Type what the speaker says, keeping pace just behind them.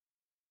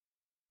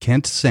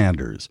Kent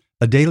Sanders,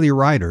 a daily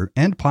writer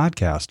and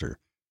podcaster.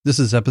 This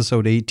is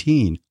episode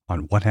 18 on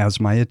What Has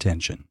My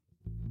Attention.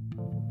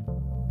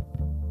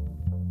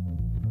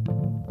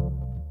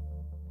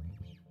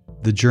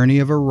 The journey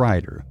of a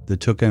writer that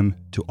took him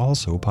to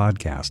also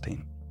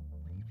podcasting.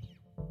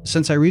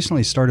 Since I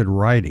recently started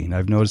writing,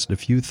 I've noticed a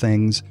few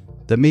things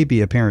that may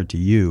be apparent to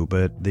you,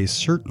 but they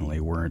certainly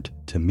weren't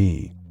to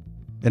me.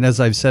 And as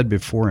I've said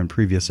before in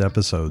previous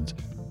episodes,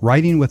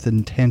 writing with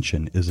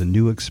intention is a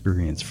new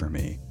experience for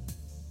me.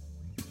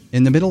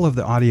 In the middle of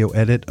the audio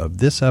edit of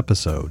this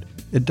episode,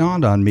 it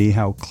dawned on me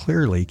how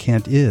clearly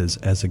Kent is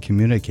as a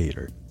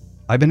communicator.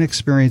 I've been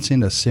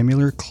experiencing a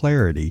similar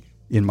clarity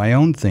in my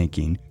own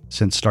thinking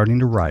since starting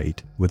to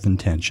write with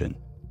intention.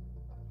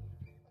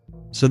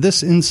 So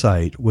this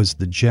insight was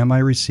the gem I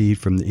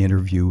received from the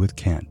interview with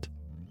Kent.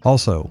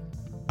 Also,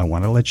 I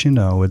want to let you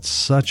know it's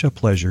such a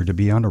pleasure to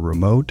be on a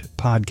remote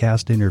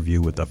podcast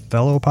interview with a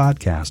fellow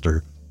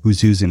podcaster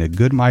who's using a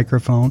good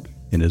microphone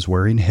and is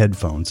wearing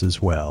headphones as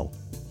well.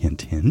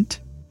 Hint, hint.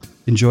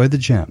 Enjoy the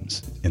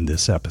gems in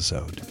this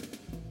episode.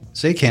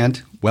 Say,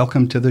 Kent,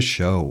 welcome to the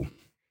show.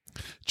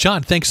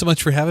 John, thanks so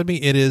much for having me.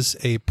 It is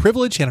a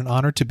privilege and an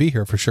honor to be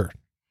here for sure.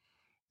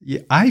 Yeah,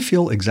 I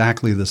feel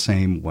exactly the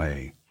same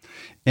way.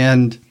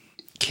 And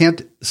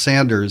Kent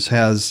Sanders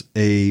has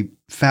a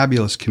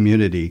fabulous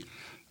community.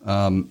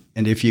 And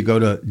if you go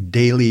to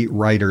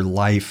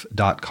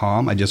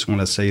dailywriterlife.com, I just want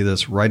to say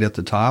this right at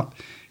the top,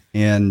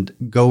 and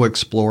go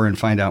explore and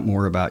find out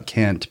more about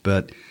Kent.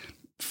 But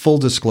full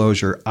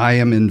disclosure, I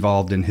am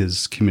involved in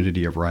his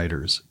community of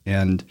writers.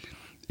 And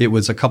it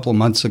was a couple of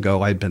months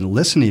ago, I'd been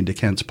listening to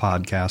Kent's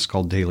podcast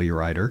called Daily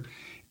Writer.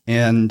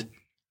 And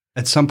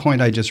at some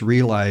point, I just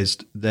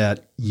realized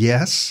that,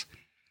 yes,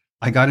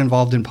 I got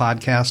involved in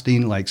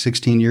podcasting like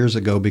 16 years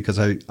ago because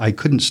I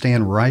couldn't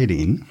stand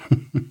writing,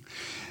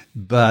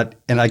 and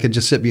I could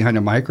just sit behind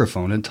a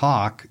microphone and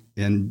talk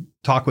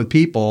with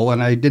people,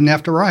 and I didn't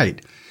have to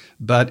write.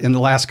 But in the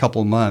last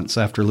couple of months,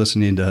 after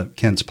listening to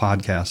Kent's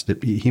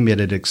podcast, he made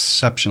it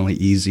exceptionally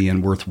easy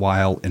and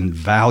worthwhile and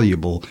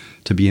valuable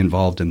to be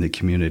involved in the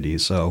community.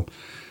 So,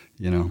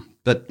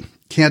 but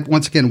Kent,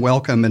 once again,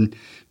 welcome. And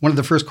one of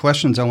the first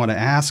questions I want to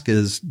ask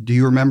is, do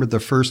you remember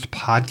the first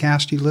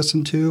podcast you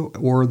listened to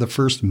or the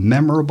first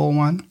memorable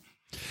one?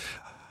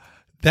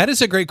 That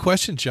is a great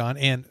question, John.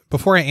 And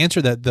before I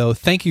answer that, though,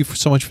 thank you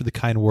so much for the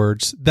kind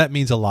words. That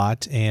means a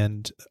lot.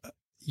 And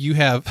you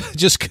have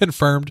just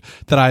confirmed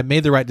that I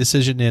made the right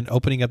decision in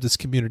opening up this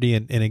community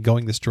and in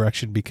going this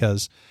direction,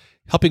 because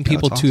helping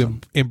people to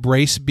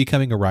embrace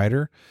becoming a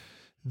writer,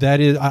 that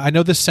is, I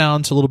know this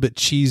sounds a little bit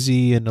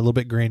cheesy and a little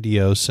bit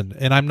grandiose,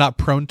 and I'm not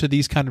prone to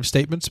these kind of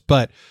statements,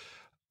 but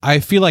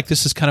I feel like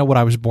this is kind of what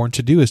I was born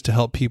to do, is to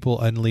help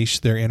people unleash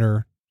their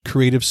inner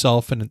creative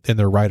self and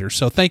their writers.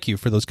 So thank you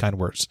for those kind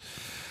words.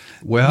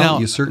 Well, now,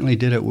 you certainly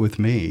did it with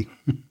me.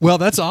 Well,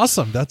 that's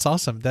awesome. That's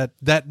awesome.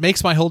 That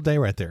makes my whole day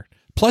right there.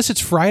 Plus,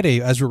 it's Friday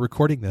as we're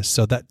recording this,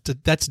 so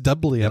that's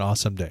doubly an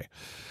awesome day.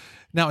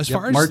 Now, as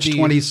far as March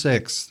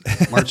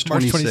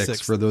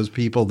 26th for those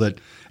people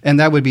and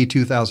that would be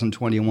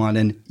 2021.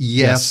 And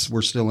yes,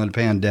 we're still in a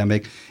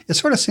pandemic. It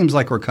sort of seems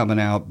like we're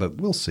coming out, but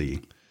we'll see.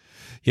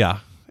 Yeah,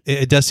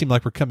 it does seem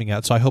like we're coming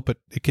out. So I hope it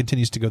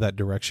continues to go that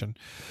direction.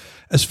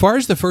 As far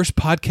as the first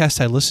podcast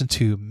I listened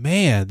to,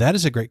 man, that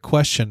is a great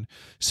question.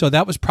 So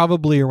that was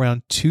probably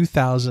around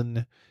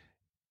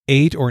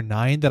 2008 or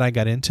 2009 that I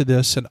got into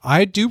this. And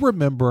I do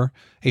remember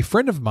a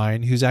friend of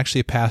mine who's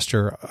actually a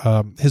pastor,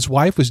 his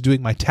wife was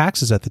doing my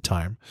taxes at the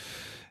time.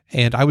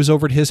 And I was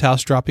over at his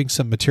house dropping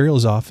some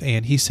materials off,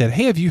 and he said,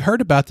 "Hey, have you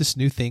heard about this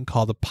new thing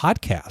called a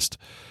podcast?"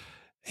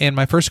 And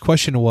my first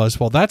question was,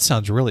 well, that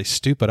sounds really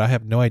stupid. I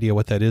have no idea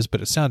what that is,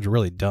 but it sounds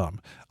really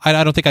dumb.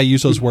 I don't think I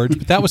use those words,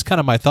 but that was kind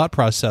of my thought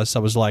process. I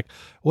was like,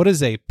 what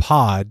is a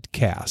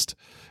podcast?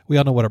 We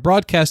all know what a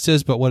broadcast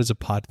is, but what is a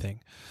pod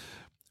thing?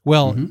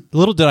 Well,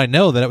 little did I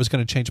know that it was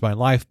going to change my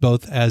life,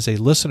 both as a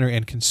listener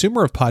and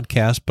consumer of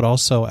podcasts, but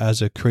also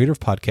as a creator of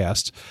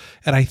podcasts.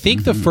 And I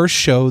think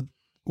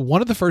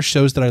one of the first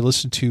shows that I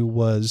listened to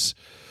was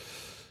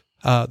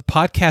the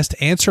podcast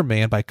Answer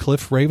Man by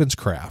Cliff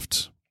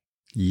Ravenscraft.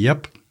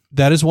 Yep.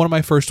 That is one of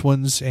my first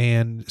ones,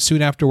 and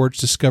soon afterwards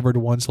discovered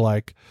ones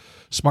like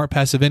Smart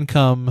Passive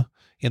Income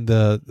in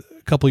the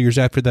couple years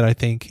after that, I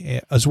think,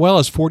 as well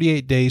as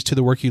 48 Days to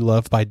the Work You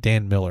Love by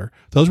Dan Miller.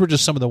 Those were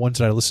just some of the ones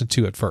that I listened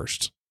to at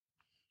first.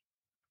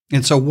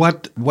 And so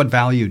what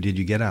value did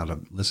you get out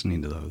of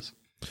listening to those?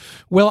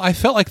 Well, I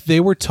felt like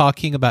they were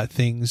talking about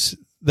things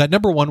that,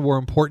 number one, were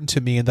important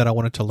to me and that I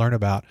wanted to learn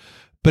about,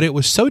 but it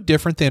was so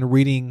different than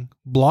reading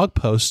blog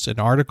posts and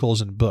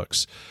articles and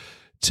books.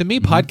 To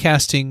me,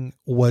 podcasting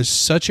was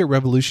such a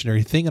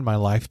revolutionary thing in my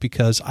life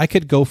because I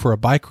could go for a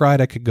bike ride,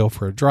 I could go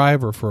for a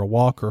drive or for a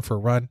walk or for a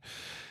run,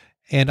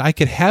 and I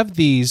could have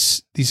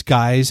these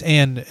guys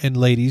and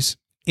ladies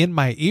in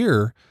my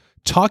ear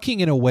talking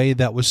in a way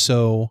that was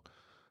so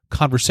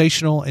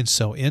conversational and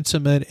so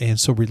intimate and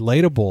so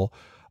relatable.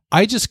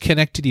 I just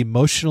connected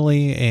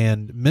emotionally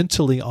and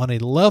mentally on a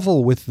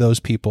level with those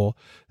people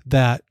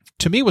that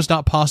to me was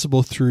not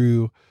possible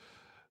through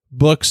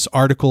books,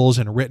 articles,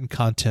 and written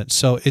content.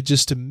 So it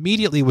just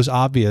immediately was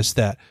obvious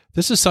that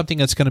this is something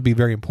that's going to be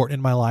very important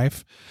in my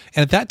life.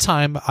 And at that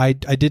time,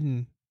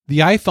 the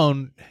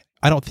iPhone,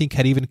 I don't think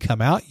had even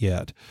come out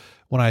yet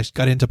when I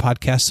got into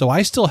podcasts. So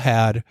I still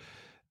had,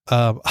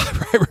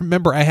 I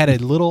remember I had a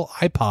little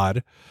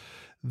iPod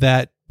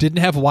that didn't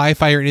have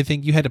Wi-Fi or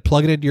anything. You had to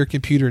plug it into your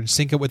computer and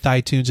sync it with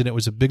iTunes, and it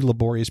was a big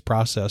laborious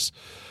process.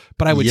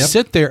 But I would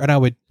sit there and I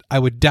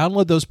would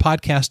download those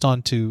podcasts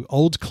onto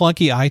old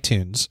clunky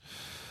iTunes.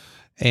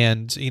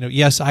 And,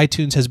 yes,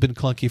 iTunes has been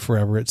clunky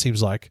forever, it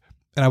seems like.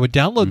 And I would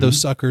download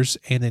those suckers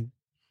and then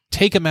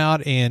take them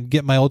out and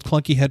get my old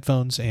clunky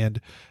headphones.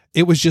 And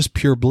it was just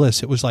pure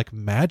bliss. It was like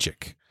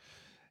magic.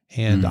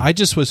 And I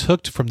just was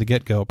hooked from the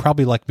get-go,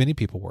 probably like many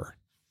people were.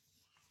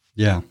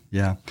 Yeah,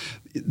 yeah.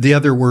 The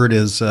other word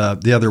is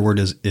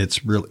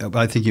it's really,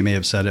 I think you may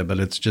have said it, but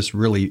it's just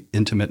really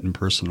intimate and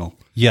personal.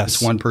 Yes,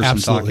 it's one person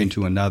absolutely. talking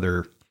to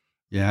another.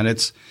 Yeah, and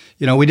it's,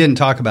 we didn't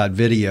talk about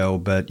video,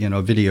 but,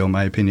 video, in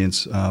my opinion,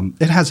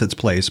 it has its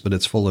place, but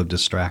it's full of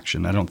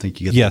distraction. I don't think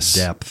you get the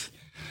depth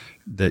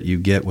that you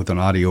get with an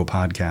audio-only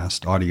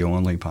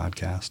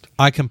podcast.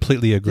 I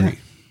completely agree. Yeah.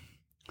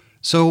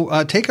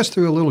 So take us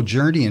through a little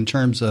journey in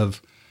terms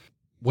of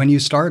when you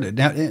started.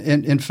 Now,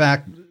 in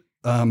fact,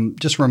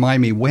 just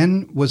remind me,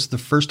 when was the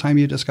first time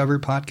you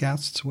discovered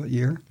podcasts? What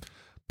year?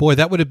 Boy,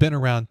 that would have been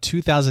around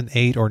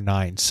 2008 or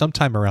 9,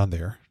 sometime around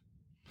there.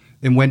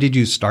 And when did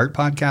you start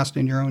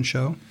podcasting your own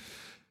show?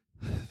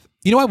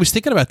 I was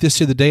thinking about this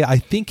the other day. I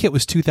think it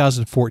was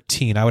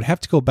 2014. I would have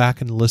to go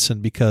back and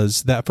listen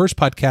because that first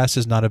podcast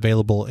is not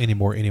available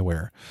anymore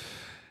anywhere.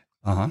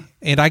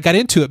 And I got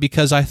into it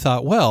because I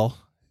thought, well,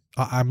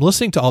 I'm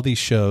listening to all these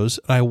shows,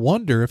 and I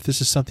wonder if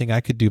this is something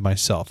I could do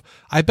myself.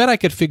 I bet I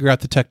could figure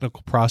out the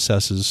technical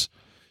processes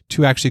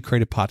to actually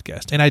create a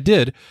podcast. And I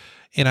did.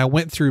 And I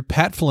went through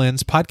Pat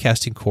Flynn's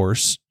podcasting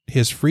course,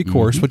 his free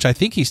course, which I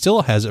think he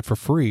still has it for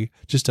free,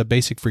 just a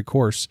basic free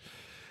course.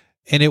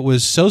 And it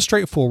was so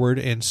straightforward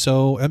and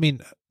so,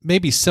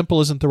 maybe simple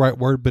isn't the right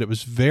word, but it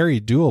was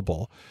very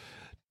doable.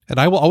 And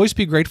I will always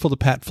be grateful to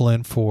Pat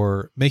Flynn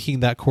for making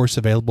that course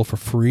available for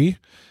free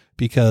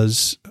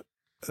because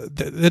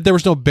there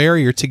was no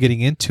barrier to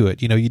getting into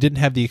it. You didn't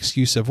have the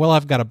excuse of, well,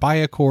 I've got to buy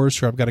a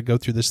course or I've got to go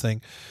through this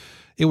thing.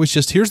 It was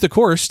just, here's the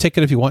course, take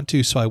it if you want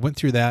to. So I went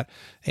through that.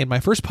 And my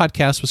first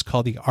podcast was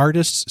called The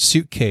Artist's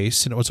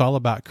Suitcase, and it was all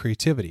about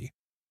creativity.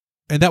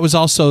 And that was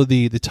also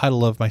the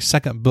title of my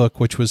second book,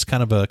 which was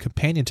kind of a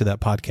companion to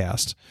that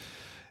podcast.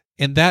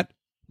 And that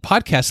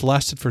podcast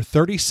lasted for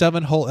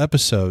 37 whole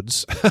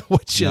episodes,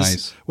 which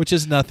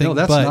is nothing. No,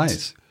 that's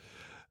nice.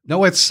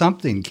 No, it's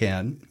something,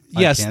 Ken.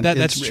 Yes,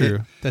 that's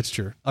true. That's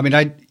true.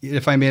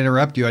 If I may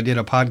interrupt you, I did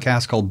a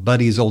podcast called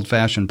Buddy's Old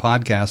Fashioned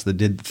Podcast that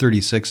did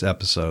 36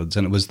 episodes,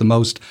 and it was the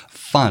most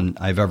fun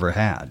I've ever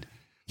had.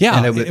 Yeah,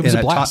 and it was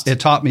a blast. It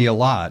taught me a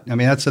lot.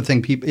 That's the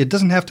thing. It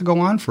doesn't have to go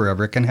on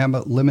forever. It can have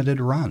a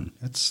limited run.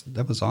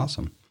 That was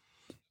awesome.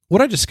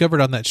 What I discovered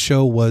on that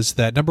show was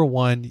that, number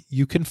one,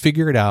 you can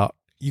figure it out.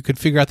 You can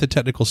figure out the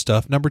technical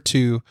stuff. Number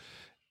two,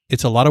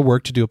 it's a lot of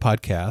work to do a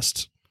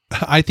podcast.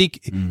 I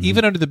think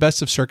even under the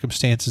best of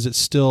circumstances, it's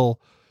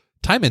still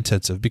time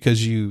intensive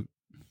because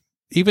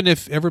even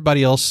if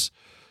everybody else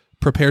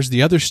prepares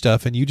the other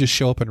stuff and you just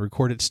show up and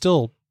record, it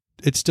still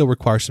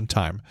requires some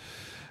time.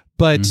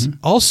 But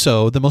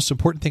also the most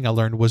important thing I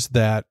learned was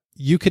that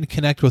you can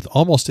connect with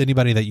almost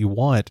anybody that you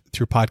want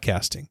through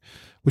podcasting,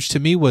 which to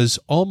me was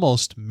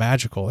almost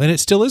magical. And it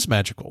still is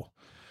magical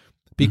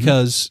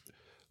because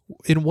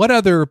in what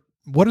other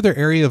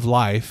area of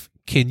life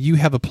can you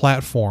have a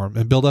platform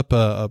and build up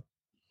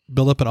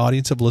an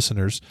audience of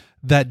listeners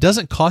that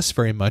doesn't cost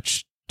very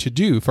much to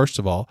do, first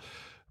of all,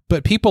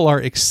 but people are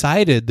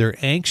excited, they're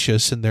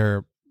anxious, and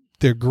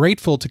they're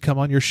grateful to come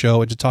on your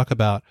show and to talk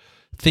about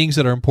things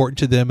that are important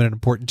to them and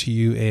important to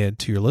you and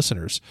to your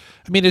listeners.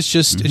 It's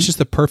just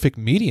the perfect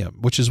medium,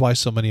 which is why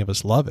so many of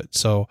us love it.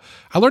 So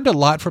I learned a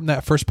lot from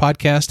that first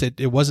podcast.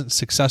 It wasn't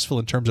successful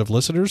in terms of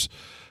listeners,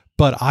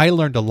 but I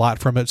learned a lot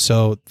from it.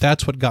 So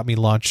that's what got me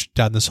launched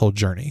down this whole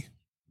journey.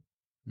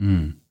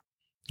 And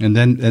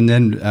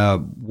then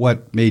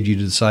what made you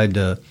decide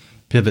to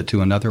pivot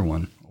to another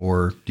one?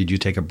 Or did you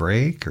take a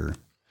break? Or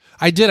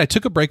I did. I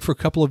took a break for a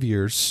couple of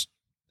years,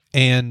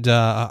 and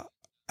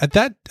at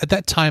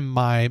that time,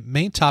 my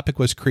main topic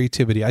was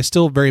creativity. I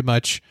still very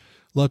much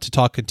love to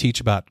talk and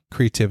teach about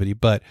creativity,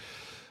 but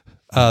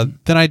then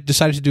I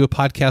decided to do a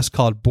podcast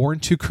called Born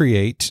to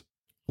Create,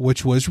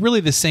 which was really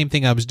the same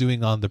thing I was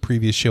doing on the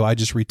previous show. I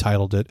just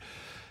retitled it,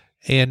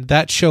 and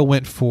that show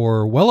went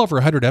for well over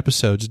 100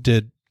 episodes.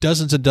 Did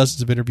dozens and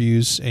dozens of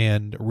interviews,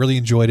 and really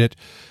enjoyed it.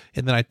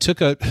 And then I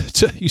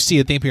you see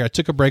a theme here, I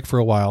took a break for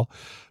a while,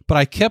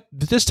 but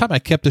this time I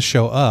kept the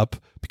show up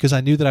because I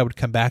knew that I would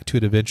come back to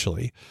it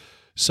eventually.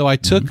 So I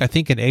took, I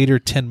think, an 8 or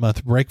 10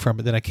 month break from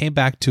it. Then I came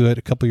back to it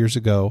a couple years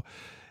ago.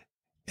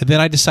 And then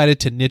I decided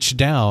to niche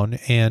down,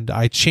 and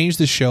I changed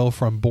the show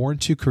from Born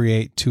to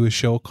Create to a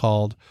show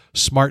called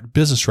Smart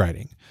Business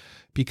Writing,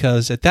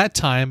 because at that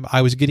time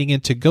I was getting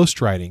into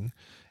ghostwriting,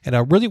 and I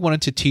really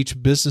wanted to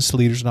teach business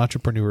leaders and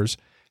entrepreneurs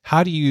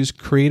how to use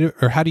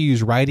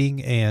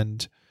writing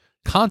and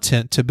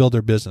content to build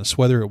their business,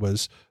 whether it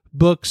was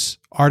books,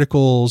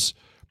 articles.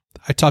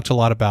 I talked a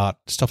lot about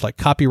stuff like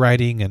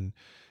copywriting and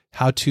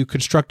how to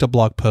construct a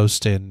blog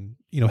post and,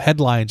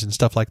 headlines and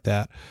stuff like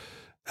that,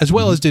 as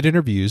well as did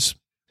interviews.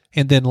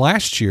 And then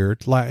last year,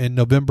 in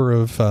November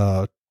of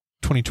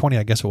 2020,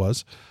 I guess it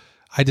was,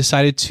 I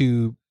decided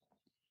to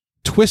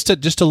twist it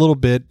just a little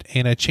bit,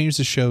 and I changed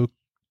the show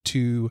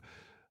to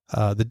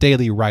The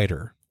Daily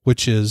Writer,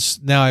 which is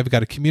now I've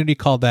got a community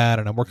called that,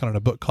 and I'm working on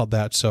a book called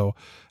that. So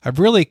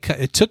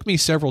it took me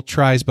several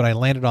tries, but I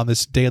landed on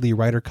this Daily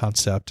Writer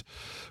concept,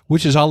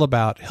 which is all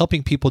about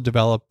helping people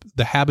develop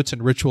the habits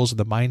and rituals and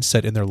the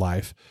mindset in their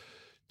life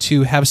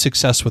to have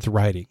success with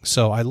writing.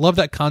 So I love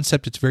that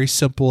concept. It's very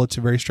simple. It's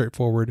very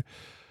straightforward,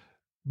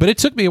 but it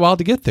took me a while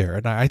to get there.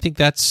 And I think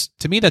that's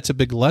a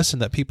big lesson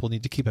that people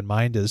need to keep in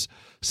mind is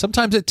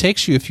sometimes it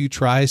takes you a few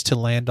tries to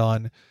land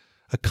on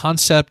a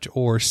concept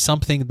or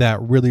something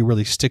that really,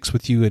 really sticks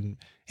with you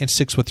and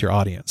sticks with your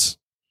audience.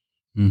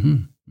 Mm-hmm.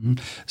 Mm-hmm.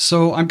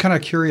 So I'm kind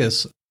of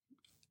curious,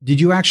 did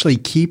you actually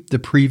keep the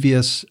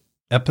previous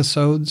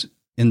episodes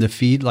in the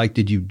feed? Like,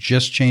 did you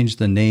just change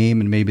the name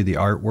and maybe the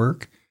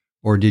artwork,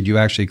 or did you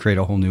actually create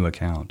a whole new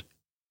account?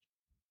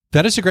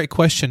 That is a great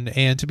question.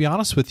 And to be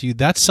honest with you,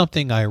 that's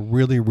something I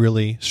really,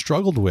 really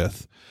struggled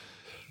with.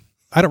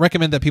 I don't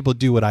recommend that people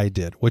do what I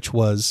did, which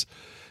was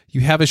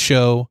you have a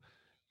show,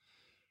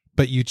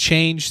 but you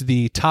change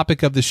the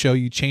topic of the show,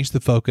 you change the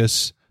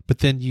focus, but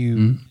then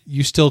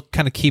you still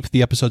kind of keep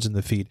the episodes in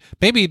the feed.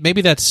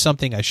 Maybe that's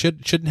something I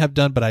shouldn't have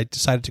done, but I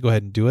decided to go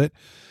ahead and do it.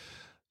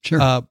 Sure.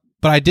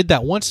 But I did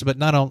that once, but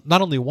not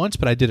only once,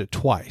 but I did it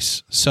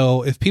twice.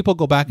 So if people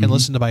go back and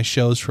listen to my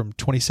shows from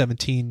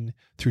 2017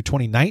 through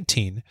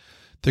 2019,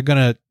 they're going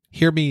to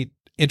hear me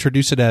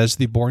introduce it as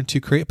the Born to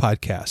Create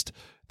podcast.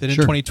 Then in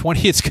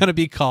 2020, it's going to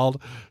be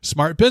called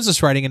Smart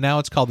Business Writing, and now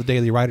it's called The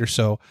Daily Writer.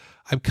 So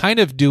I'm kind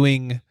of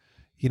doing,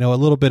 a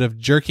little bit of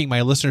jerking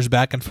my listeners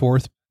back and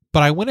forth,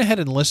 but I went ahead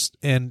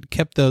and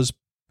kept those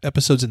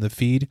episodes in the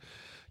feed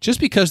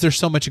just because there's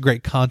so much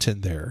great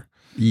content there.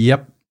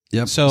 Yep.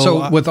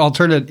 So with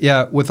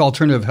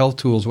Alternative Health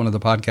Tools, one of the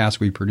podcasts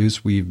we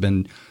produce, we've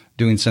been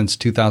doing since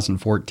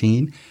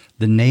 2014.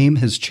 The name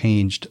has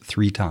changed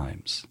 3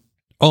 times.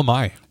 Oh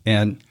my.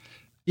 And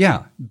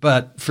yeah,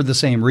 but for the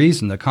same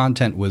reason, the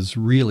content was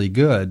really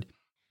good.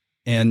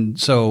 And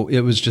so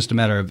it was just a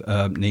matter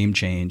of name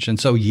change. And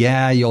so,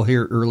 you'll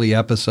hear early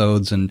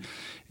episodes and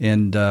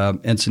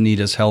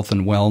Encinitas Health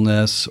and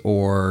Wellness,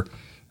 or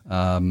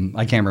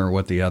I can't remember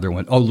what the other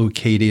one. Oh,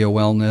 Leucadia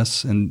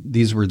Wellness. And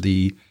these were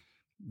the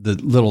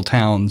little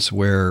towns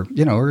where,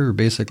 we were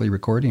basically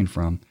recording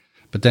from.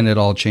 But then it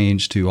all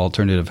changed to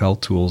Alternative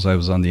Health Tools. I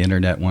was on the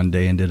internet one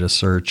day and did a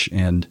search,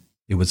 and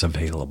it was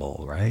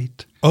available,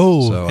 right?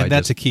 Oh, so and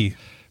that's a key.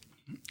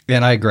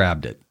 And I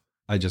grabbed it.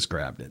 I just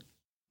grabbed it.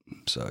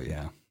 So,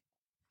 yeah.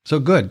 So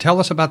good. Tell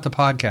us about the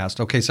podcast.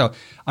 Okay, so,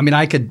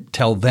 I could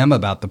tell them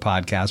about the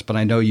podcast, but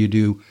I know you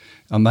do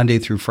a Monday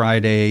through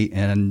Friday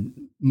and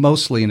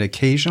mostly an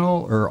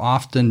occasional or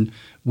often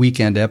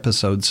weekend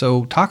episode.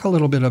 So talk a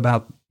little bit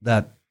about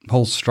that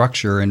whole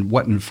structure and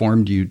what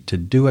informed you to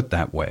do it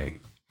that way.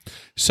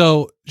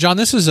 So, John,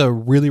 this is a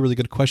really, really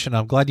good question.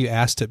 I'm glad you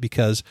asked it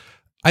because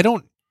I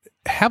don't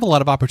have a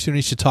lot of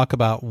opportunities to talk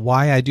about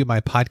why I do my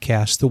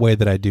podcast the way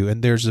that I do.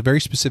 And there's a very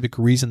specific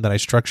reason that I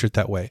structure it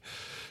that way.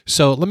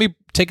 So let me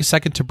take a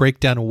second to break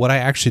down what I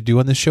actually do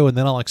on the show, and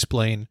then I'll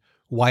explain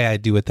why I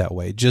do it that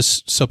way,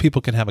 just so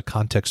people can have a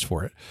context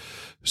for it.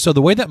 So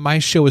the way that my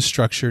show is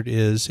structured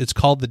is it's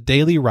called the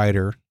Daily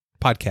Writer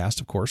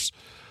podcast, of course,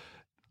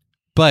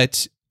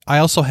 but I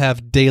also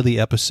have daily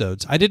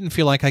episodes. I didn't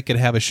feel like I could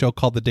have a show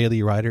called The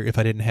Daily Writer if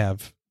I didn't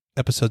have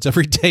episodes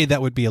every day.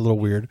 That would be a little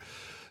weird.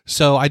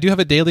 So I do have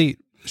a daily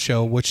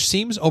show, which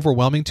seems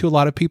overwhelming to a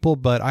lot of people,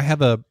 but I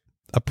have a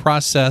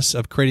process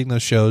of creating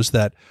those shows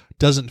that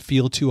doesn't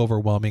feel too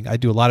overwhelming. I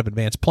do a lot of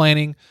advanced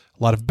planning,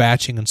 a lot of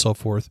batching, and so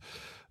forth.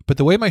 But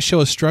the way my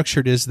show is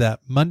structured is that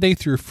Monday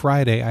through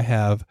Friday, I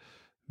have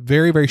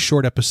very, very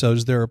short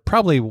episodes. They're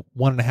probably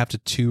 1.5 to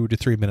 2 to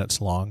 3 minutes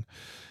long.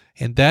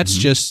 And that's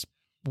just,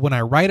 when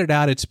I write it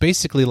out, it's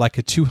basically like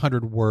a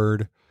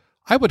 200-word,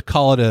 I would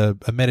call it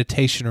a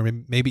meditation or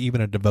maybe even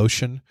a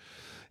devotion.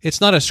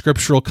 It's not a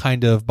scriptural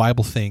kind of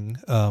Bible thing,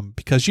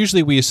 because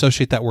usually we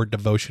associate that word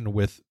devotion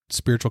with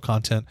spiritual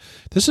content.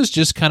 This is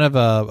just kind of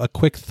a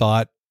quick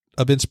thought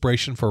of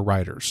inspiration for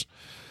writers.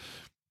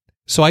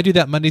 So I do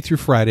that Monday through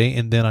Friday,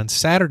 and then on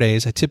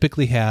Saturdays, I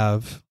typically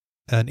have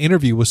an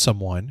interview with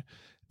someone.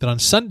 Then on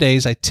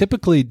Sundays, I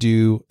typically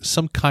do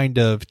some kind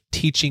of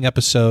teaching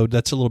episode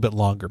that's a little bit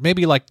longer,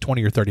 maybe like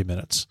 20 or 30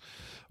 minutes,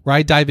 where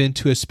I dive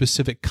into a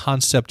specific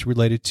concept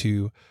related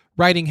to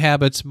writing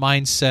habits,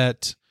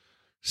 mindset,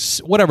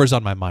 whatever's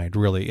on my mind,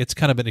 really. It's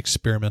kind of an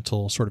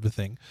experimental sort of a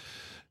thing.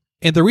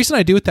 And the reason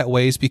I do it that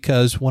way is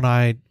because when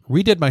I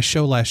redid my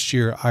show last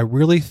year, I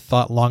really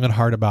thought long and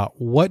hard about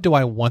what do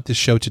I want this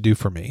show to do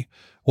for me?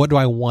 What do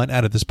I want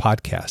out of this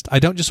podcast? I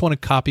don't just want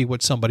to copy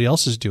what somebody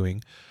else is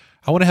doing.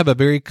 I want to have a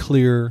very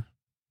clear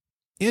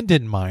end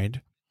in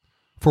mind.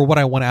 for what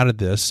I want out of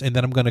this, and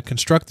then I'm going to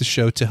construct the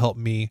show to help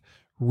me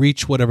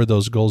reach whatever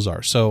those goals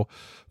are. So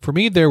for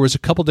me, there was a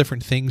couple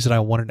different things that I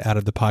wanted out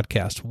of the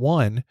podcast.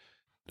 One,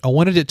 I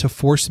wanted it to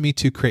force me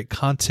to create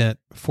content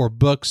for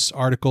books,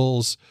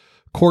 articles,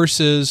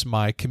 courses,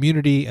 my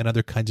community, and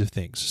other kinds of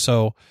things.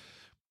 So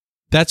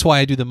that's why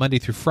I do the Monday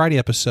through Friday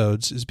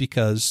episodes, is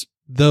because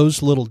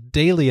those little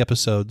daily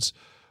episodes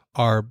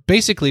are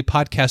basically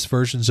podcast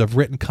versions of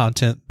written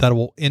content that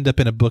will end up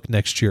in a book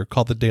next year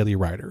called The Daily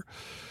Writer.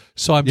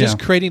 So I'm just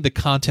creating the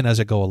content as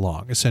I go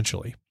along,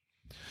 essentially.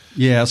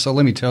 Yeah, so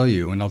let me tell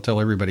you, and I'll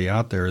tell everybody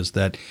out there, is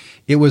that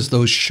it was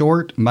those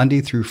short Monday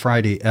through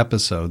Friday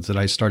episodes that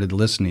I started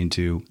listening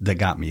to that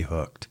got me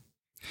hooked.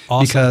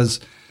 Awesome. Because,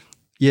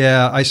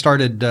 I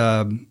started,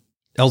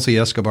 Elsie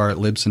Escobar at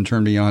Libsyn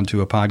turned me on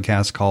to a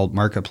podcast called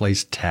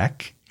Marketplace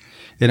Tech.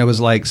 And it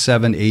was like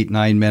 7, 8,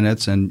 9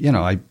 minutes. And,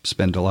 I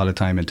spent a lot of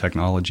time in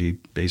technology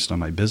based on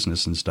my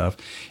business and stuff.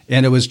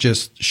 And it was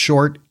just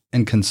short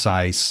and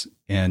concise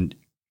and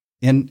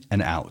in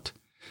and out.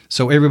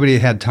 So everybody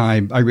had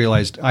time. I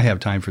realized I have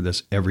time for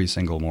this every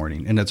single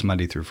morning, and it's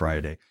Monday through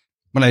Friday.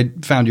 When I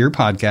found your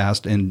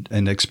podcast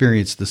and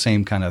experienced the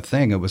same kind of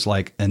thing, it was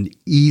like an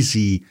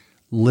easy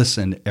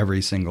listen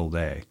every single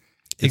day.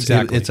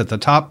 Exactly. It's at the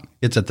top.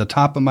 It's at the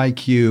top of my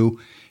queue,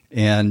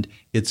 and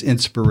it's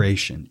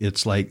inspiration.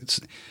 It's like,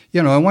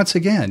 and once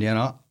again,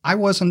 I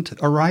wasn't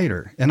a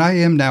writer, and I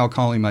am now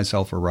calling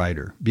myself a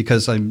writer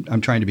because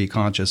I'm trying to be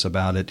conscious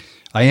about it.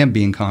 I am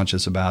being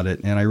conscious about it,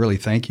 and I really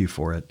thank you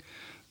for it.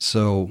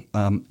 So,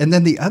 and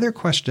then the other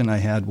question I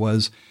had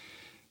was,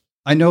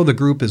 I know the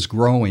group is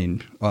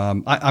growing.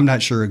 I'm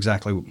not sure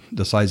exactly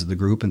the size of the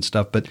group and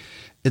stuff, but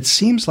it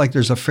seems like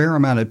there's a fair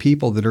amount of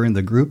people that are in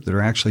the group that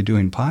are actually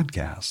doing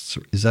podcasts.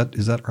 Is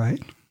that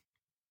right?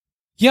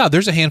 Yeah,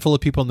 there's a handful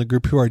of people in the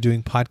group who are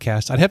doing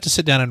podcasts. I'd have to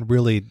sit down and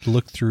really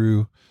look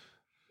through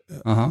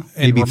and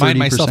maybe remind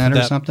myself of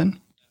that. Or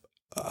something?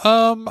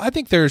 I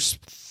think there's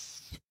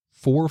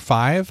 4 or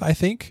 5, I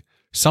think.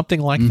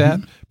 Something like that.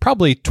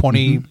 Probably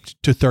 20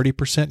 to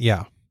 30%.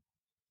 Yeah.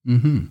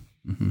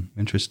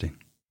 Interesting.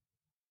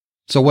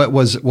 So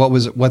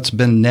what's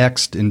been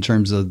next in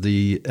terms of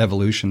the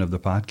evolution of the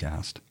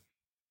podcast?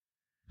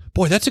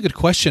 Boy, that's a good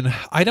question.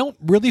 I don't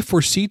really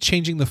foresee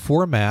changing the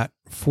format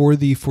for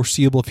the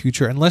foreseeable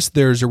future unless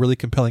there's a really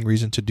compelling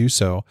reason to do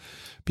so,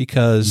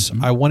 because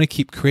I want to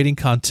keep creating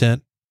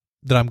content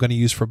that I'm going to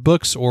use for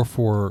books or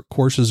for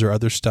courses or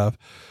other stuff.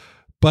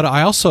 But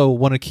I also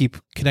want to keep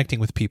connecting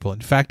with people.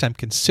 In fact, I'm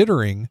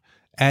considering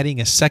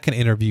adding a second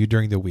interview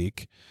during the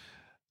week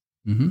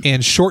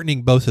and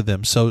shortening both of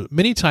them. So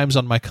many times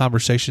on my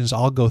conversations,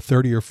 I'll go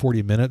 30 or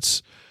 40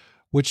 minutes,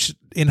 which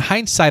in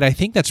hindsight, I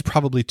think that's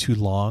probably too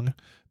long,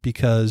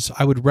 because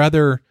I would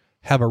rather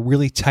have a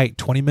really tight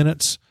 20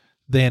 minutes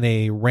than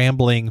a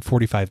rambling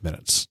 45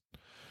 minutes.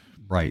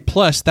 Right.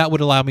 Plus, that would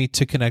allow me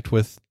to connect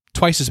with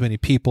twice as many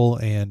people,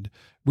 and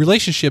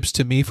relationships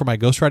to me for my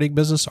ghostwriting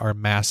business are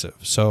massive.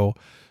 So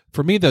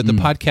for me, the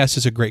podcast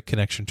is a great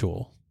connection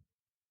tool.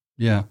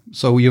 Yeah.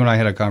 So you and I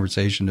had a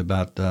conversation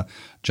about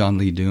John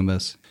Lee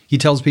Dumas. He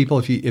tells people,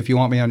 if you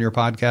want me on your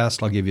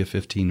podcast, I'll give you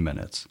 15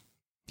 minutes.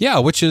 Yeah,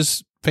 which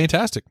is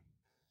fantastic.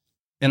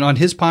 And on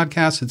his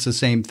podcast, it's the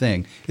same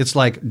thing. It's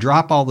like,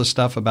 drop all the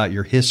stuff about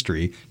your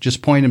history,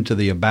 just point them to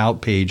the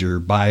about page or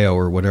bio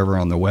or whatever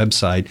on the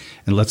website,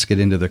 and let's get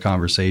into the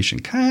conversation.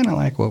 Kind of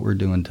like what we're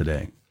doing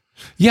today.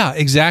 Yeah,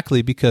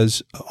 exactly.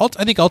 Because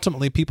I think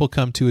ultimately people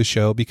come to a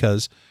show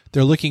because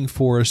they're looking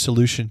for a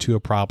solution to a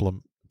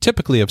problem,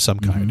 typically of some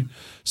kind.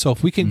 So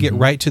if we can get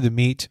right to the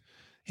meat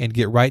and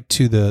get right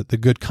to the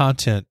good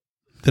content,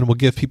 then we'll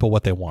give people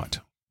what they want.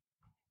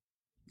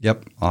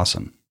 Yep.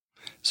 Awesome.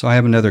 So I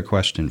have another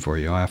question for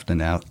you. I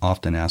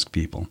often ask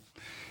people,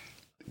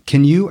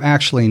 can you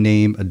actually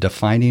name a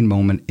defining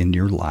moment in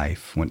your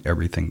life when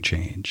everything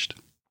changed?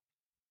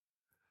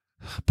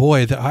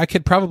 Boy, I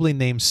could probably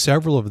name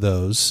several of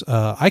those.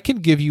 I can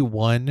give you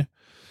one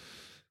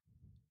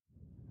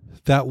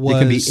that was... It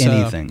can be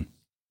anything.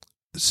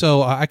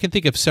 So I can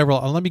think of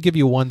several. Let me give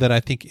you one that I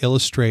think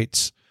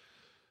illustrates...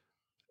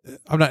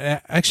 I'm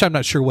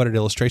not sure what it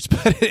illustrates,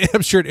 but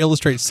I'm sure it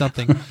illustrates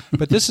something.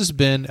 But this has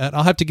been...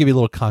 I'll have to give you a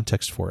little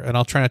context for it, and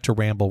I'll try not to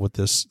ramble with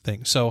this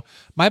thing. So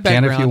my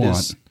background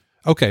is...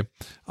 Okay,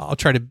 I'll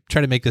try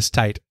to make this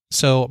tight.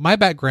 So my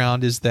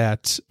background is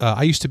that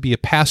I used to be a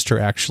pastor,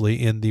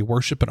 actually, in the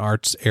worship and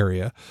arts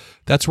area.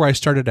 That's where I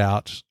started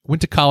out.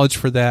 Went to college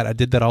for that. I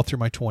did that all through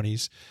my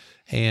 20s.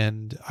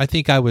 And I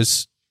think I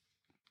was,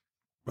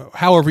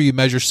 however you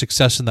measure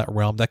success in that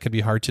realm, that could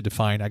be hard to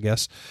define, I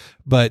guess.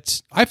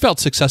 But I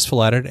felt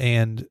successful at it.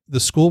 And the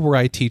school where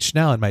I teach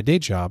now in my day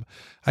job,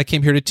 I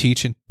came here to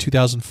teach in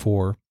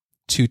 2004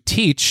 to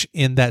teach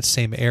in that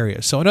same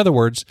area. So in other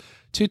words,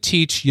 to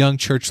teach young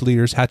church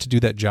leaders how to do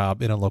that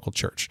job in a local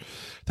church.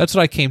 That's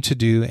what I came to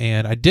do,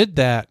 and I did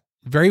that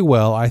very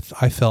well, I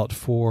felt,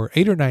 for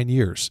 8 or 9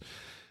 years.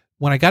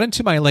 When I got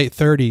into my late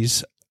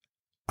 30s,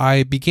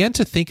 I began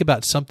to think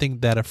about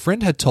something that a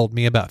friend had told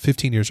me about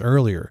 15 years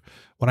earlier.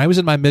 When I was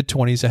in my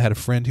mid-20s, I had a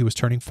friend who was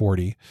turning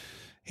 40,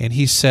 and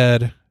he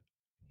said,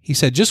 He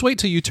said, just wait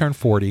till you turn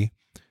 40,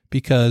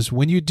 because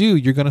when you do,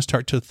 you're going to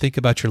start to think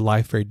about your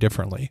life very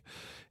differently.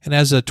 And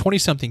as a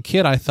 20-something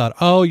kid, I thought,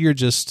 oh, you're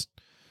just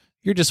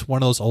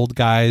one of those old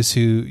guys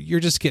who you're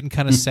just getting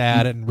kind of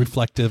sad and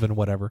reflective and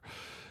whatever.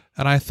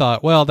 And I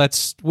thought, well,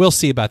 we'll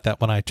see about that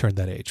when I turn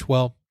that age.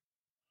 Well,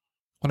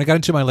 when I got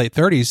into my late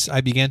 30s, I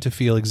began to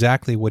feel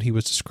exactly what he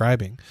was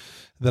describing,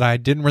 that I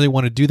didn't really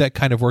want to do that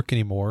kind of work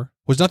anymore.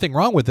 Was nothing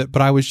wrong with it,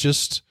 but I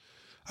was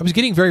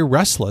getting very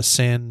restless.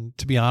 And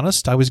to be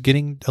honest, I was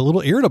getting a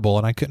little irritable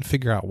and I couldn't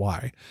figure out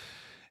why.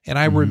 And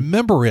I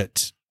remember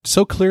it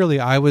so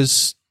clearly. I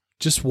was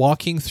just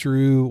walking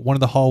through one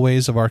of the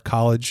hallways of our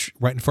college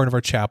right in front of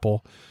our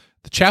chapel.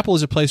 The chapel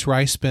is a place where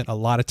I spent a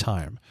lot of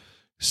time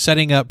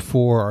setting up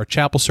for our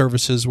chapel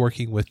services,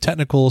 working with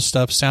technical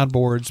stuff,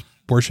 soundboards,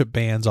 worship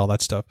bands, all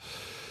that stuff.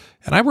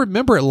 And I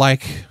remember it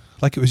like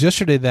it was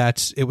yesterday,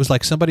 that it was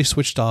like somebody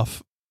switched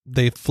off,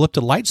 they flipped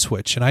a light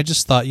switch. And I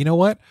just thought, you know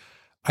what?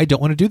 I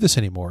don't want to do this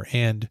anymore.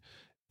 And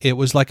it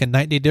was like a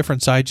night-day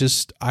difference.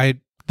 The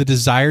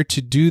desire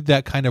to do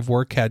that kind of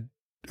work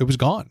it was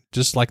gone,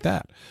 just like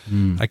that.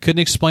 I couldn't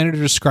explain it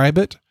or describe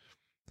it,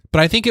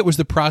 but I think it was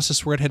the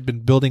process where it had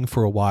been building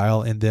for a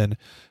while. And then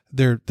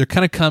there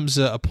kind of comes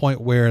a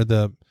point where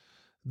the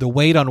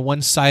weight on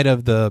one side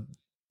of the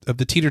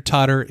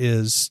teeter-totter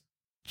is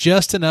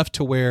just enough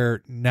to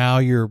where now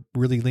you're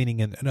really leaning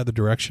in another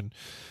direction.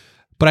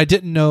 But I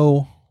didn't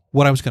know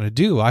what I was going to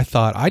do. I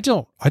thought, I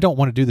don't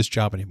want to do this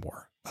job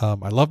anymore.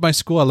 I love my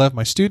school. I love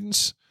my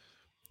students,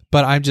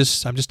 but I'm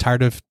just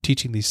tired of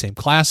teaching these same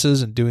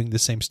classes and doing the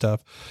same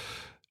stuff.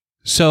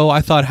 So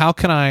I thought, how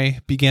can I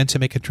begin to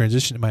make a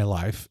transition in my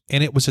life?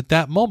 And it was at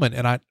that moment.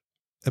 And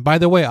by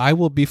the way, I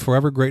will be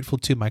forever grateful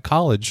to my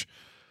college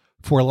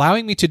for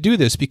allowing me to do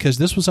this, because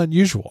this was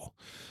unusual.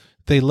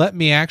 They let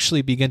me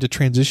actually begin to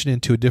transition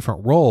into a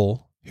different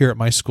role here at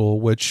my school,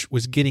 which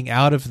was getting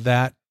out of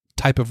that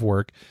type of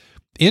work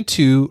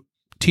into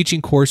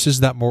teaching courses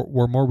that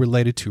were more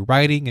related to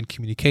writing and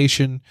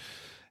communication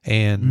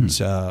and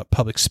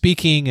public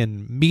speaking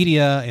and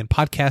media and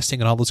podcasting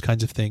and all those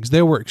kinds of things.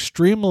 They were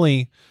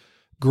extremely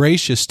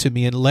gracious to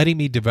me in letting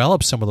me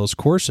develop some of those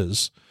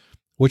courses,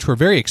 which were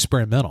very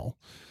experimental.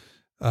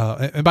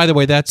 And by the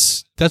way,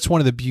 that's one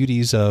of the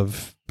beauties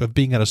of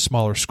being at a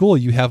smaller school.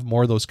 You have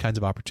more of those kinds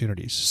of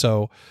opportunities.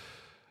 So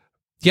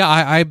yeah,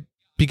 I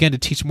began to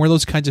teach more of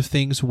those kinds of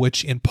things,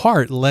 which in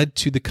part led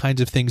to the kinds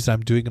of things that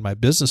I'm doing in my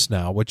business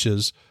now, which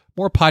is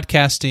more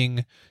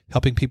podcasting,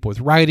 helping people with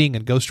writing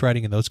and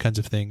ghostwriting and those kinds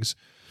of things.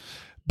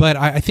 But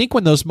I think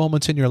when those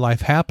moments in your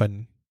life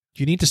happen,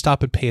 you need to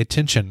stop and pay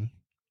attention,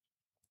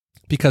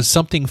 because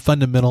something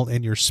fundamental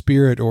in your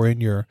spirit or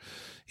in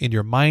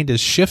your mind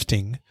is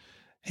shifting.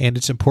 And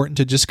it's important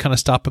to just kind of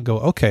stop and go,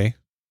 okay,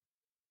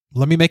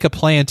 let me make a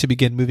plan to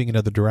begin moving in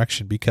another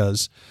direction.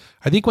 Because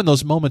I think when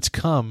those moments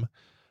come,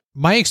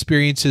 my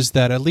experience is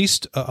that at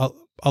least a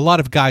lot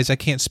of guys, I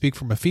can't speak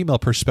from a female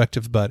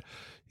perspective, but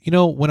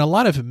when a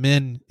lot of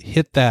men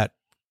hit that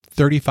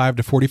 35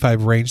 to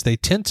 45 range, they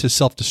tend to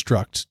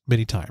self-destruct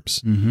many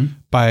times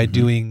by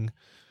doing.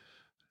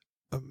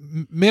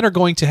 Men are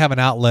going to have an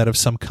outlet of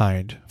some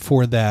kind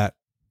for that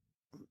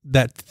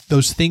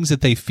those things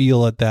that they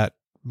feel at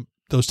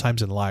those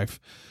times in life.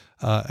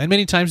 And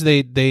many times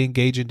they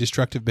engage in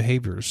destructive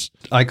behaviors.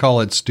 I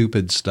call it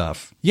stupid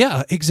stuff.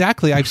 Yeah,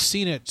 exactly. I've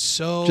seen it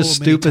so just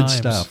many stupid times.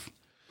 Stuff.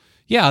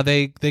 Yeah,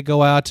 they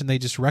go out and they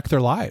just wreck their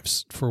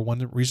lives for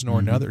one reason or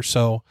another.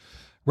 So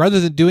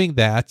rather than doing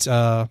that,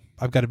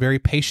 I've got a very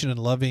patient and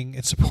loving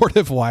and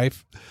supportive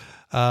wife,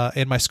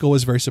 and my school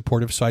was very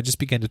supportive. So I just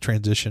began to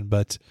transition.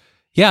 But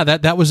yeah,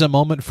 that was a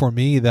moment for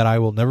me that I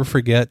will never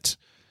forget.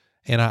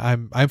 And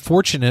I'm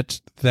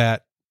fortunate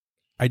that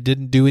I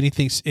didn't do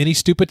any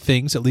stupid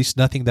things, at least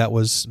nothing that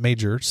was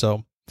major.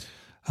 So,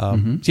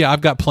 yeah,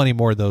 I've got plenty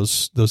more of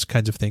those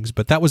kinds of things,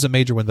 but that was a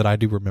major one that I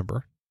do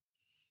remember.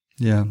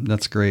 Yeah,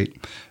 that's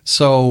great.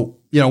 So,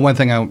 one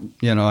thing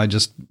I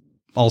just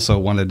also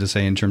wanted to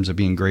say in terms of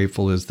being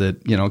grateful is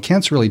that,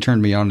 Kent's really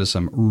turned me on to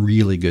some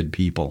really good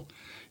people.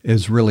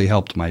 It's really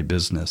helped my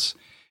business.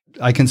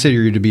 I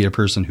consider you to be a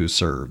person who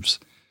serves,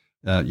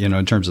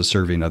 in terms of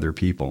serving other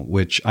people,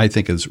 which I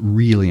think is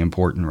really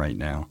important right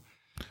now.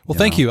 Well,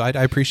 thank you. I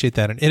appreciate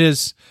that.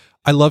 And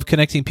I love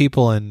connecting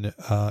people, and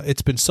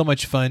it's been so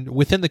much fun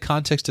within the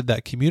context of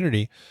that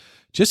community,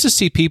 just to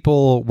see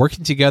people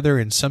working together,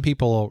 and some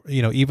people,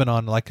 even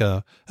on like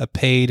a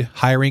paid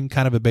hiring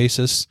kind of a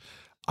basis.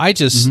 I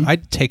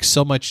take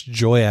so much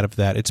joy out of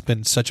that. It's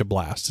been such a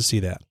blast to see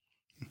that.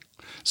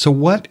 So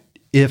what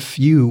if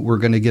you were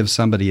going to give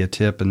somebody a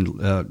tip, and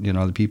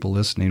the people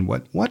listening,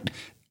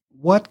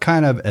 what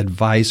kind of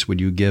advice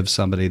would you give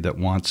somebody that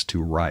wants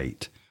to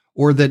write,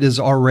 or that is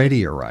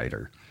already a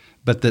writer,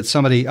 but that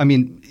somebody,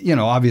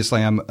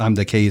 obviously I'm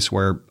the case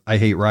where I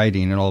hate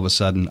writing and all of a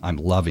sudden I'm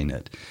loving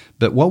it.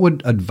 But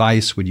what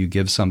advice would you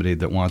give somebody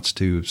that wants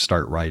to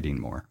start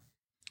writing more?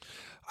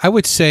 I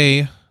would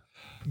say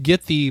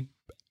get the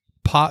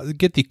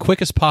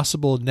quickest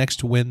possible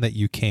next win that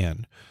you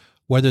can,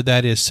 whether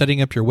that is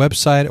setting up your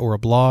website or a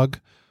blog,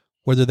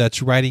 whether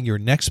that's writing your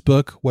next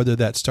book, whether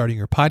that's starting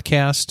your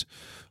podcast,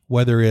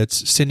 whether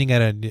it's sending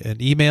out an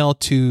email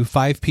to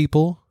 5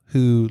 people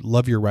who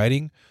love your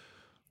writing,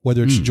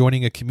 whether it's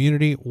joining a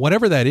community,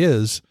 whatever that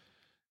is,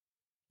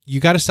 you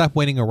got to stop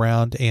waiting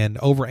around and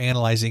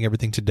overanalyzing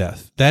everything to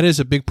death. That is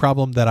a big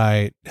problem that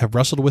I have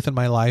wrestled with in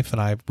my life, and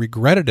I've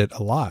regretted it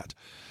a lot.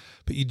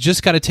 But you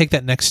just got to take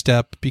that next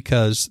step,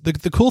 because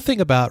the cool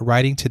thing about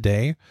writing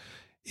today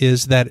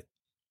is that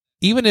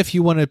even if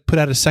you want to put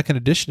out a second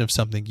edition of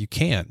something, you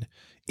can.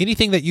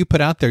 Anything that you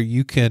put out there,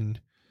 you can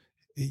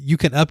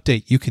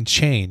update, you can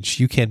change,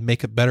 you can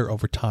make it better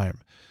over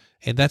time.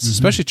 And that's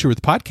especially true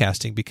with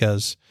podcasting,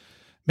 because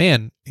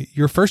man,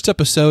 your first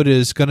episode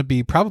is going to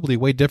be probably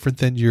way different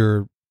than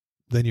your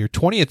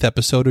 20th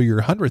episode or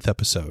your 100th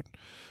episode.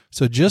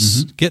 So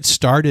just get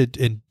started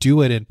and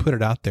do it and put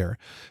it out there,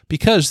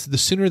 because the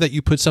sooner that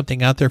you put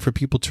something out there for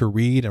people to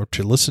read or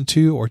to listen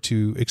to or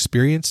to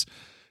experience,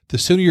 the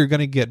sooner you're going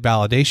to get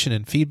validation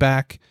and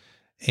feedback,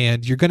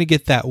 and you're going to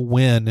get that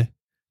win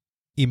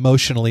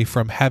emotionally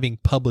from having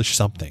published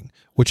something,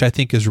 which I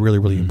think is really,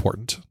 really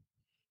important.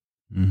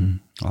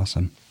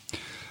 Awesome.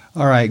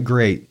 All right,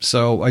 great.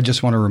 So I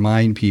just want to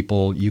remind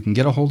people, you can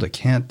get a hold of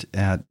Kent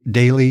at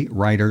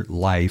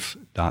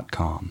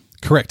dailywriterlife.com.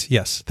 Correct.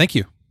 Yes. Thank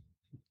you.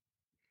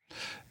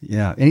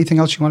 Yeah. Anything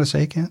else you want to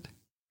say, Kent?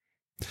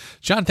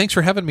 John, thanks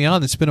for having me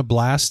on. It's been a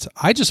blast.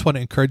 I just want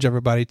to encourage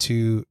everybody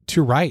to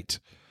write.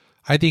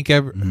 I think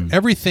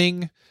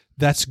everything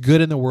that's good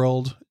in the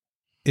world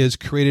is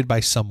created by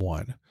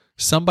someone.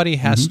 Somebody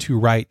has to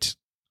write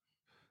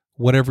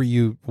whatever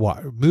you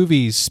want.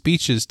 Movies,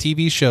 speeches,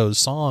 TV shows,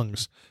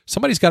 songs.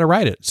 Somebody's got to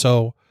write it.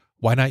 So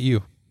why not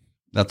you?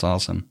 That's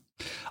awesome.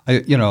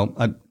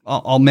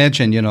 I'll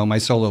mention, my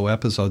solo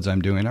episodes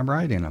I'm doing, I'm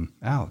writing them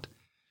out.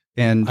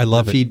 And I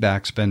love the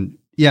feedback's been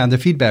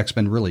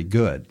really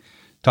good.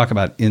 Talk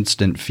about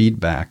instant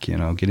feedback,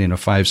 getting a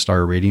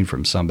 5-star rating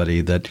from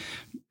somebody that,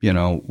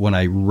 when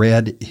I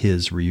read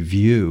his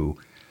review,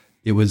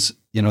 it was,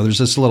 there's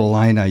this little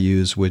line I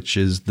use, which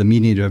is the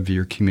meaning of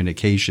your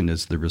communication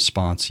is the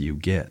response you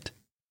get.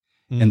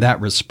 And that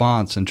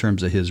response in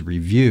terms of his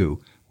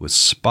review was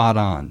spot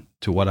on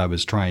to what I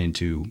was trying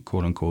to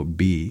quote unquote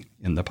be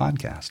in the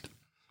podcast.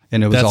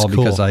 And it was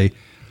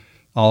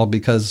all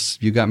because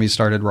you got me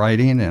started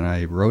writing and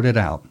I wrote it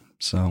out.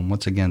 So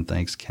once again,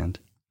 thanks, Kent.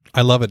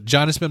 I love it.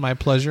 John, it's been my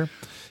pleasure.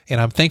 And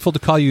I'm thankful to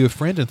call you a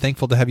friend and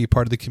thankful to have you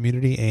part of the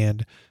community,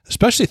 and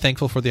especially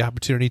thankful for the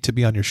opportunity to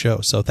be on your show.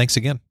 So thanks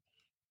again.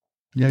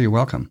 Yeah, you're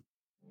welcome.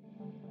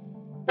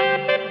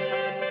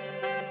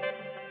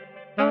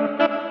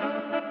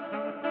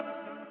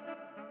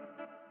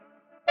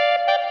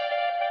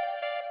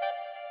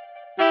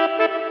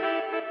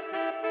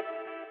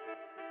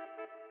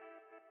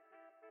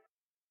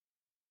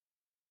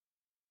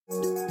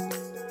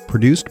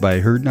 Produced by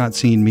Heard Not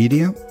Seen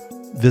Media.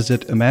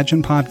 Visit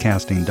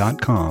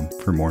imaginepodcasting.com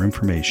for more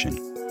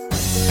information.